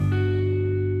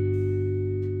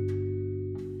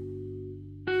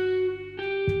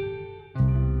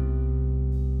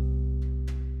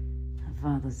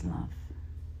Father's love,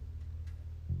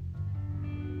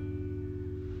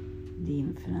 the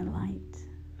infinite light,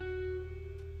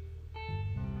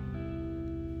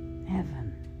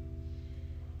 heaven,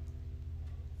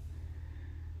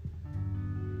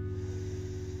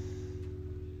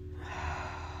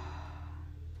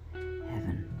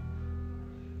 heaven,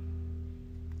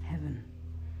 heaven.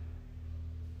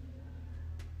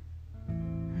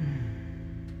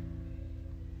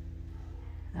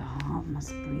 The heart must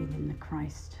breathe in the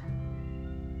Christ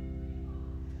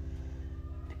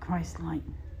light.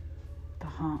 The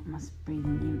heart must breathe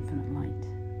in the infinite light,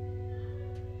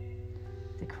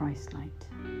 the Christ light.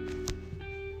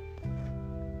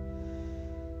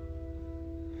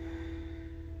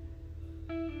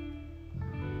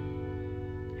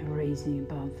 Raising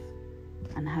above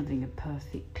and having a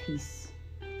perfect peace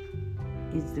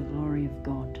is the glory of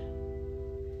God,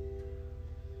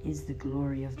 is the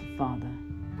glory of the Father,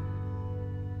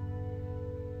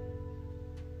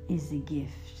 is the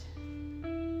gift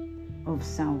of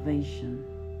salvation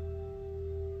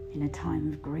in a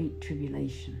time of great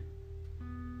tribulation.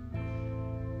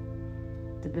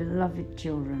 The beloved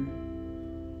children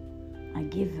are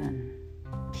given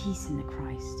peace in the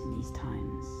Christ in these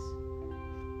times.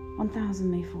 1,000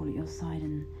 may fall at your side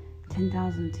and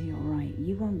 10,000 to your right.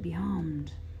 You won't be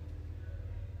harmed.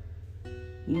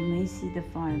 You may see the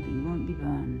fire, but you won't be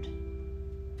burned.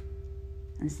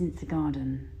 And since the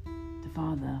garden, the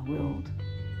Father willed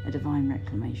a divine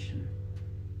reclamation.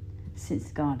 Since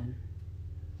the garden,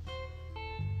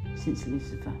 since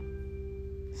Lucifer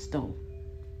stole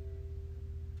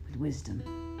with wisdom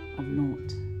of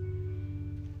naught,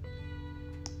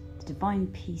 the divine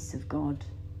peace of God,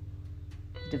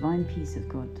 the divine peace of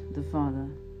God, the Father,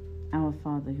 our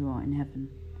Father who art in heaven,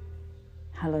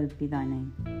 hallowed be thy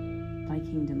name. Thy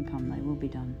kingdom come, thy will be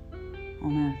done,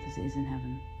 on earth as it is in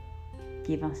heaven.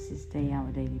 Give us this day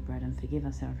our daily bread, and forgive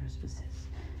us our trespasses.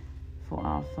 For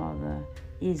our Father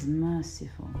is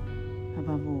merciful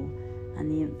above all, and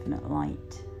the infinite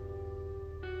light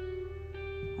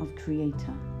of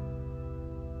Creator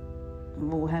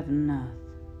of all heaven and earth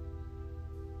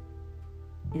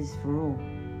is for all.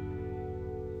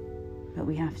 But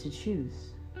we have to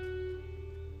choose.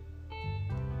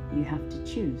 You have to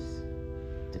choose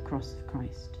the cross of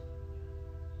Christ.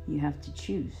 You have to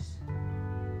choose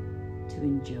to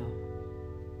endure.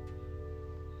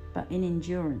 But in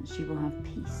endurance you will have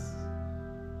peace,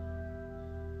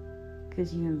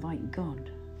 because you invite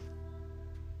God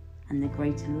and the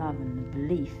greater love and the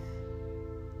belief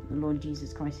that the Lord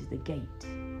Jesus Christ is the gate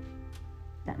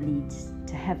that leads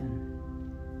to heaven,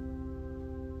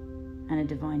 and a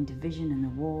divine division and the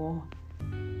war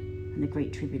and the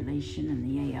great tribulation and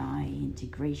the AI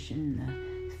integration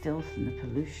and the filth and the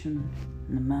pollution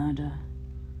and the murder.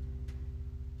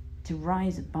 To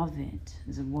rise above it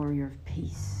as a warrior of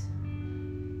peace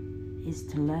is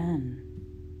to learn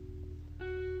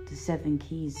the 7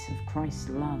 keys of Christ's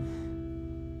love,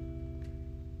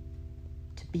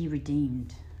 to be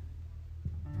redeemed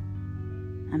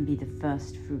and be the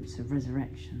first fruits of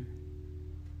resurrection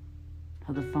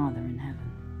of the Father in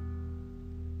heaven.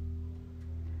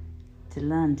 To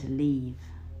learn to leave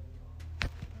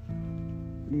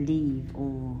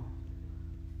all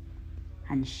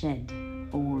and shed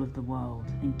all of the world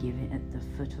and give it at the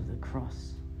foot of the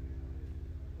cross,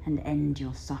 and end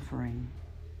your suffering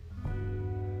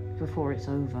before it's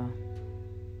over.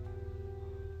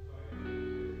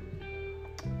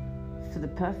 For the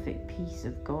perfect peace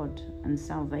of God and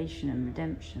salvation and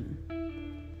redemption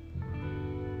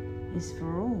is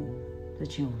for all the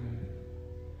children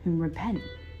who repent.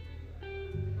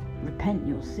 Repent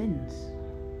your sins.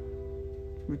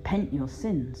 Repent your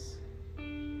sins.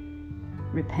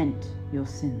 Repent your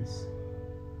sins.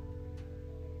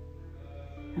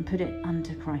 And put it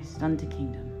unto Christ, unto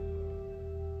kingdom.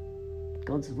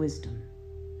 God's wisdom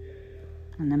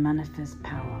and the manifest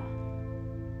power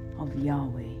of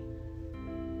Yahweh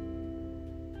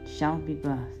shall be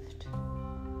birthed,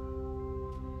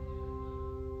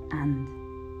 and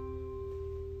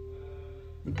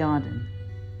the garden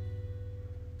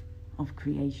of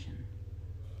creation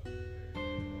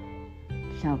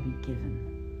shall be given,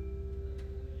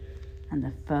 and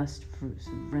the first fruits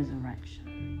of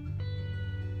resurrection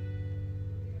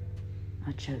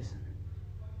are chosen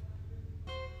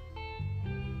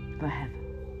for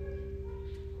heaven,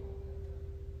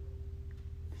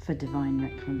 for divine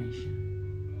reclamation,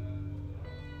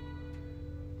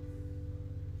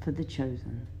 for the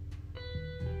chosen,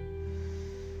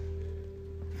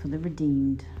 for the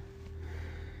redeemed,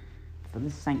 for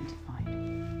the sanctified,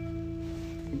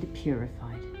 for the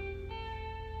purified,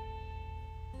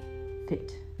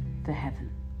 fit for heaven,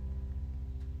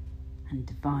 and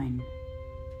divine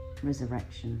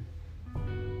resurrection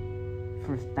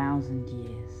for 1,000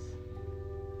 years,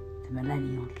 the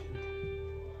millennial kingdom,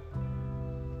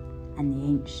 and the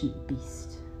ancient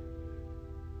beast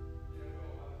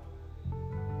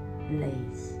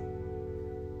lays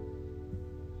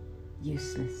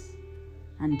useless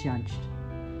and judged.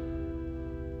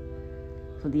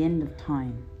 For the end of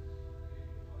time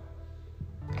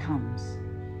comes.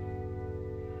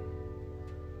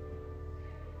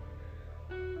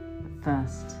 But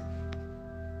first,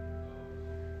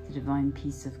 the divine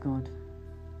peace of God.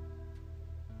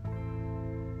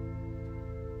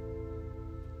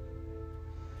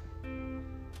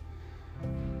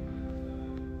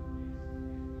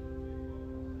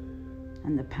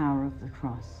 And the power of the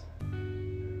cross.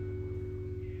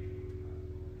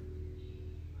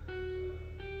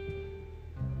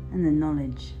 And the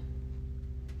knowledge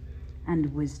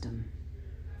and wisdom,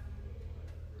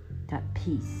 that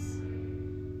peace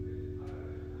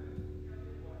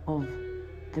of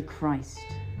the Christ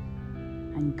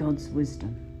and God's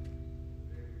wisdom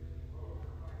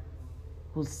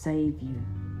will save you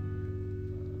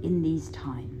in these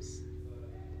times.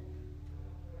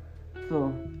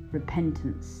 For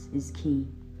repentance is key,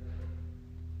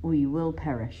 or you will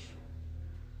perish,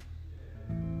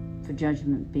 for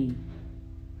judgment be.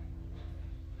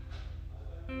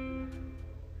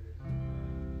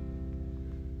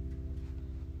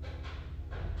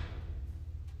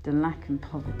 The lack and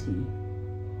poverty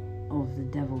of the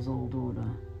devil's old order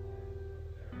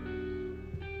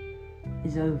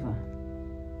is over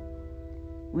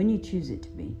when you choose it to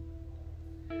be.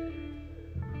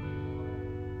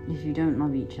 If you don't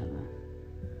love each other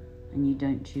and you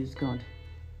don't choose God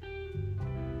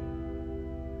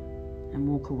and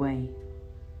walk away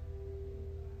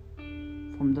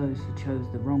from those who chose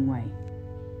the wrong way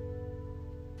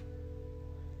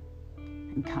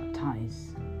and cut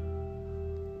ties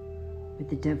with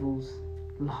the devil's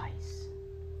lies,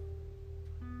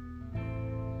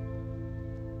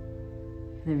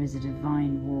 there is a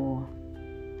divine war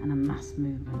and a mass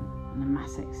movement and a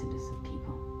mass exodus of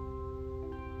people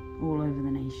all over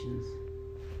the nations.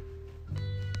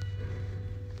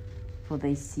 For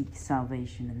they seek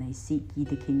salvation, and they seek ye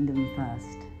the kingdom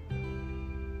first,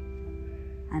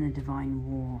 and a divine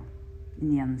war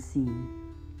in the unseen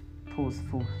pours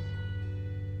forth.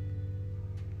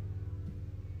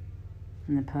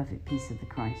 And the perfect peace of the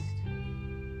Christ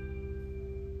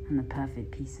and the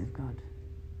perfect peace of God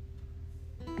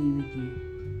be with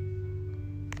you.